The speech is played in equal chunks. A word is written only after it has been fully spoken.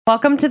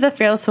Welcome to the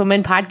Fearless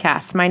Woman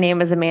podcast. My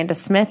name is Amanda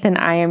Smith and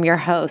I am your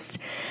host.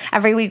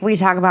 Every week we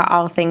talk about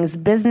all things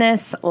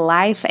business,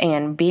 life,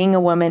 and being a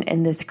woman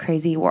in this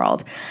crazy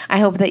world. I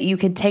hope that you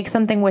could take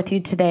something with you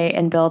today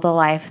and build a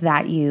life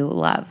that you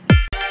love.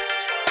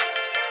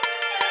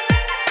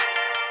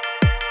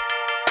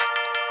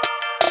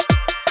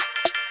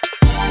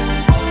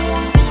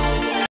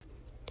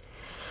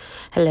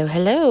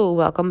 Hello.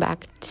 Welcome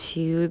back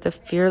to the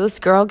Fearless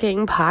Girl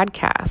Gang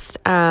podcast.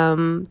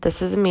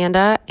 This is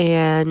Amanda,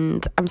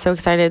 and I'm so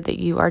excited that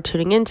you are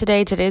tuning in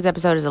today. Today's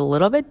episode is a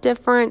little bit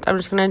different. I'm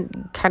just going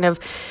to kind of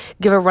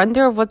give a run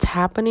through of what's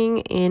happening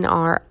in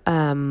our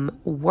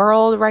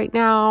world right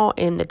now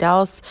in the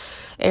Dallas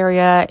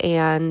area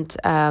and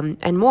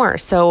more.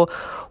 So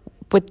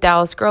with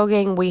Dallas Girl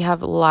Gang, we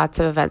have lots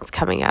of events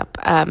coming up.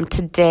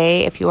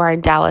 Today, if you are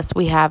in Dallas,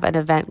 we have an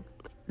event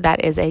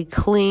that is a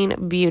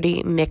clean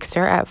beauty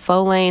mixer at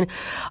Faux Lane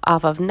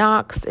off of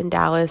Knox in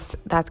Dallas.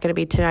 That's going to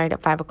be tonight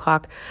at 5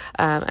 o'clock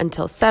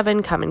until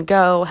 7. Come and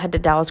go. Head to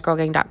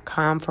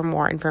dallasgirlgang.com for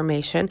more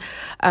information.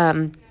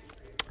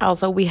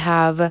 Also, we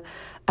have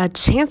a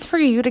chance for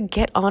you to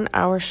get on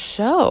our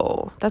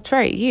show. That's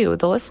right, you,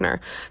 the listener.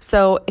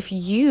 So if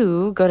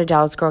you go to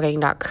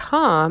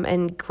dallasgirlgang.com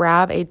and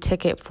grab a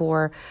ticket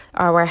for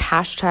our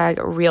hashtag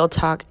Real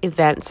Talk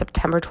event,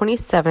 September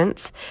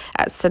 27th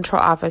at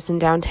Central Office in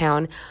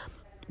downtown,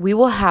 we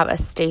will have a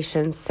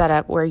station set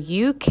up where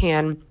you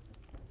can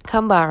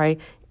come by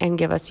and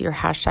give us your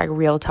hashtag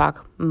Real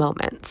Talk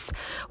moments,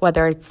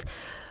 whether it's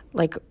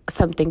like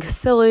something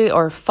silly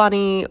or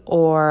funny,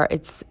 or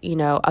it's,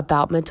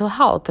 about mental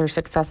health or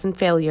success and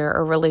failure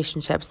or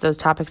relationships, those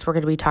topics we're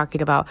going to be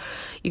talking about.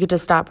 You could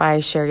just stop by,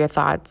 share your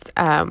thoughts,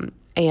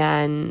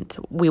 and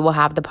we will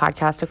have the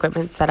podcast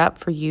equipment set up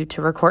for you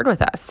to record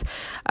with us.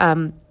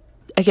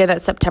 Again,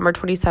 that's September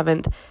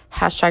 27th,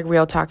 hashtag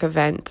Real Talk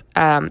event.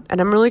 And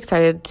I'm really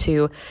excited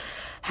to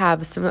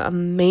have some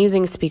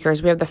amazing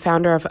speakers. We have the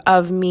founder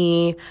of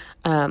Me,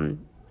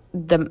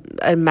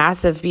 a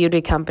massive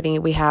beauty company.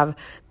 We have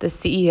the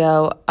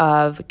CEO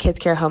of Kids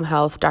Care Home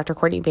Health, Dr.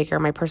 Courtney Baker,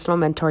 my personal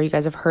mentor. You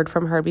guys have heard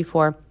from her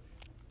before.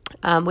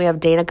 We have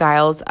Dana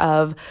Giles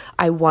of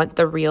I Want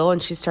the Real,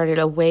 and she started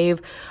a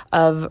wave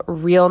of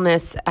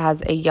realness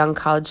as a young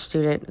college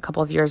student a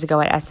couple of years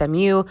ago at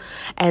SMU.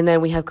 And then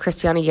we have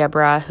Christiana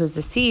Yebra, who's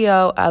the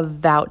CEO of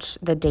Vouch,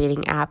 the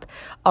dating app,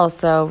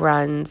 also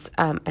runs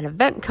an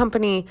event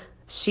company.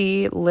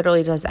 She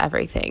literally does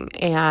everything.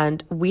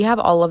 And we have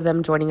all of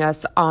them joining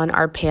us on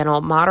our panel,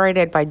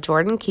 moderated by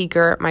Jordan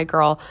Keeker, my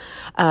girl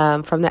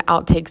from the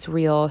Outtakes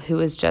Reel, who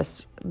is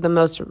just the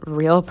most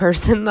real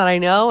person that I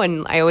know.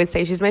 And I always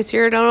say she's my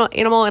spirit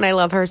animal, and I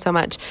love her so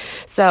much.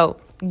 So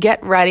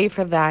get ready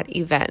for that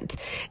event.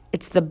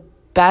 It's the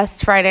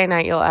best Friday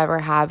night you'll ever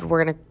have.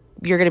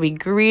 You're gonna be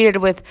greeted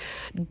with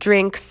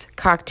drinks,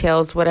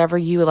 cocktails, whatever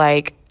you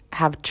like.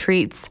 Have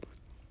treats.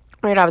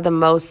 We're going to have the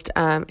most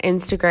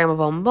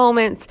Instagrammable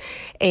moments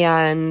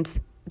and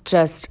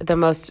just the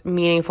most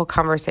meaningful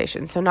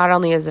conversation. So not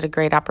only is it a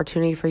great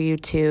opportunity for you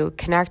to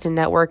connect and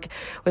network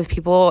with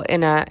people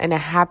in a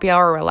happy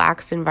hour,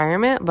 relaxed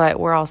environment, but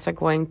we're also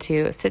going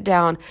to sit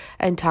down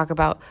and talk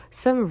about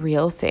some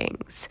real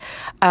things.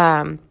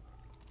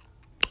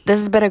 This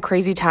has been a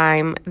crazy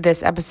time.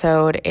 This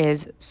episode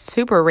is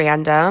super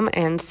random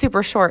and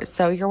super short,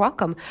 so you're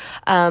welcome.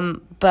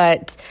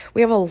 But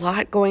we have a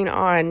lot going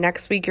on.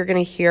 Next week, you're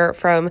going to hear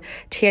from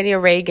Tanya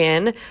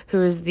Reagan,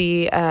 who is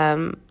the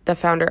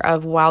founder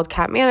of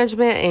Wildcat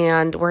Management,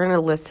 and we're going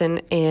to listen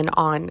in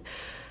on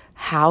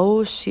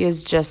how she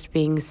is just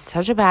being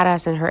such a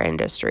badass in her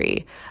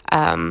industry.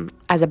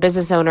 As a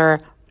business owner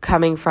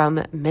coming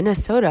from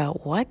Minnesota,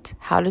 what?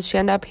 How did she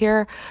end up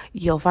here?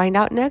 You'll find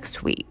out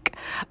next week.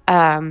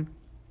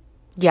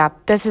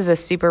 This is a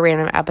super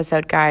random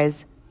episode,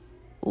 guys.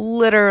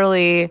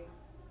 Literally,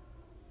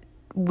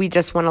 we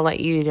just want to let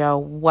you know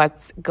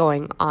what's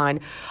going on.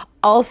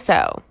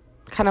 Also,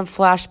 kind of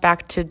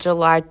flashback to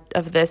July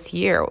of this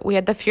year, we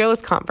had the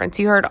Fearless Conference.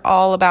 You heard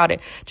all about it.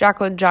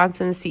 Jacqueline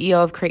Johnson, the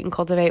CEO of Create and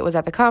Cultivate, was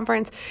at the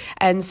conference,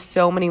 and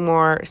so many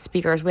more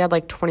speakers. We had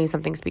like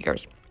 20-something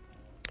speakers.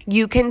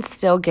 You can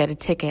still get a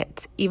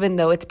ticket, even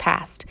though it's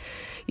past.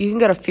 You can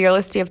go to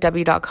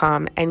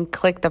fearlessdfw.com and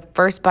click the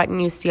first button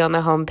you see on the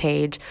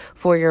homepage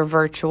for your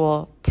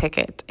virtual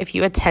ticket. If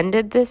you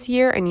attended this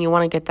year and you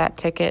want to get that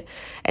ticket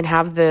and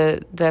have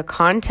the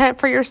content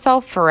for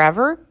yourself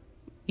forever,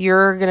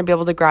 you're going to be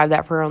able to grab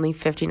that for only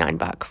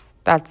 $59.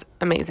 That's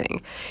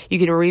amazing. You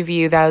can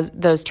review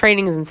those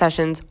trainings and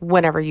sessions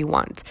whenever you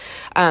want.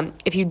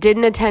 If you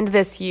didn't attend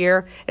this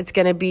year, it's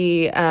going to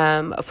be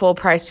full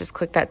price. Just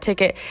click that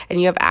ticket and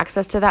you have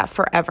access to that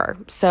forever.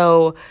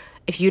 So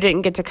if you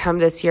didn't get to come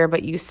this year,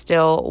 but you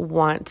still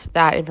want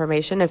that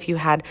information, if you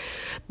had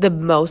the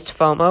most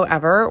FOMO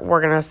ever,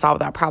 we're going to solve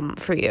that problem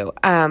for you.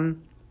 I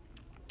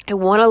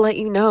want to let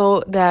you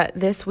know that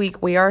this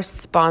week we are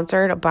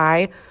sponsored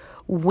by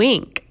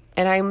Wink.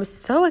 And I'm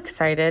so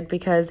excited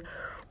because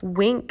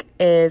Wink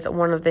is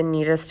one of the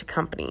neatest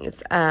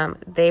companies.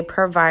 They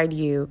provide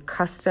you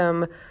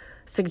custom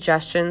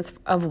suggestions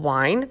of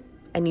wine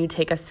and you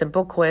take a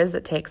simple quiz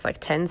that takes like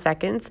 10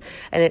 seconds,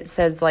 and it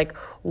says like,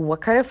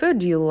 what kind of food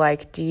do you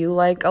like? Do you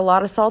like a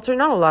lot of salt or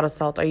not a lot of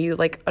salt? Are you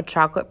like a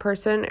chocolate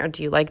person, or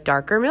do you like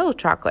darker milk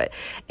chocolate?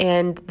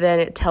 And then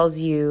it tells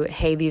you,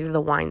 hey, these are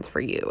the wines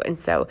for you. And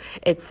so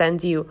it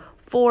sends you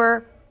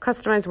 4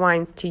 customized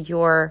wines to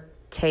your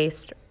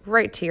taste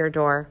right to your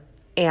door.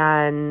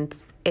 And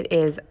it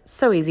is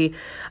so easy.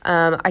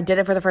 I did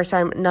it for the first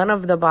time. None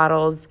of the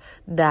bottles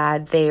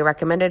that they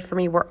recommended for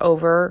me were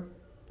over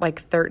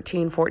like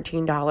 $13,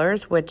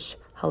 $14, which,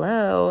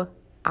 hello,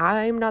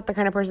 I'm not the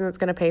kind of person that's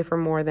going to pay for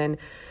more than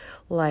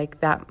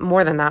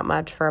that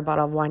much for a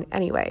bottle of wine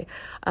anyway.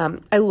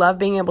 I love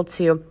being able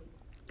to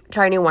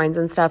try new wines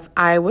and stuff.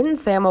 I wouldn't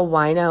say I'm a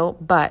wino,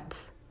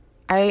 but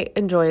I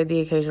enjoy the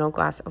occasional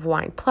glass of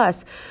wine.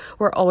 Plus,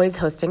 we're always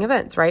hosting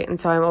events, right? And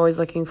so I'm always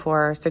looking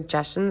for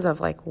suggestions of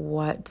like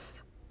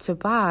what to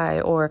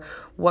buy or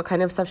what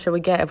kind of stuff should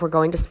we get if we're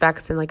going to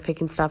Specs and like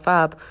picking stuff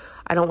up.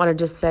 I don't want to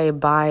just say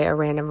buy a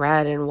random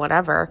red and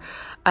whatever.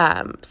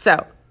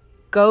 So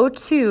go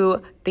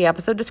to the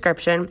episode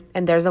description,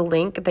 and there's a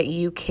link that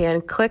you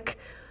can click,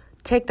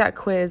 take that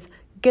quiz,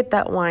 get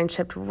that wine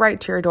shipped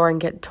right to your door,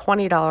 and get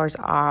 $20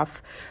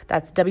 off.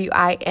 That's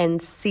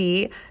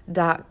winc.com,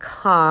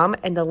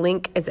 and the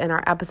link is in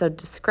our episode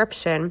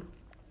description.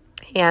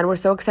 And we're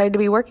so excited to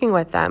be working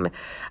with them.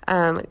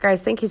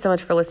 Guys, thank you so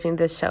much for listening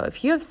to this show.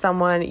 If you have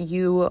someone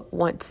you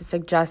want to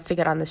suggest to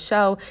get on the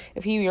show,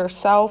 if you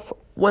yourself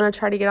want to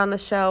try to get on the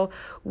show,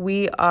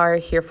 we are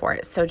here for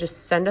it. So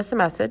just send us a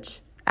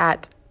message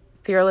at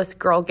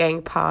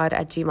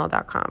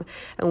fearlessgirlgangpod@gmail.com.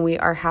 And we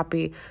are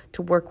happy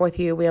to work with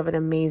you. We have an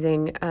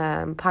amazing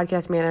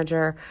podcast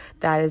manager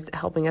that is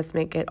helping us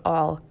make it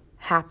all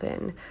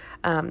happen.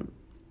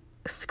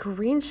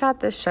 Screenshot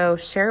this show,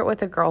 share it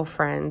with a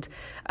girlfriend,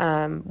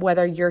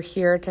 whether you're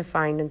here to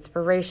find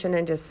inspiration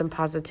and just some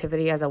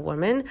positivity as a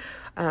woman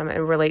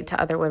and relate to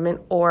other women,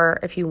 or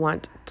if you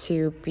want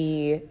to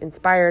be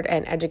inspired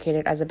and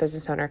educated as a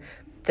business owner,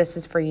 this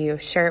is for you.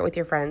 Share it with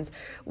your friends.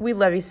 We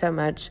love you so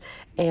much,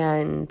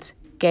 and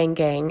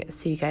gang,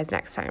 see you guys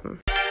next time.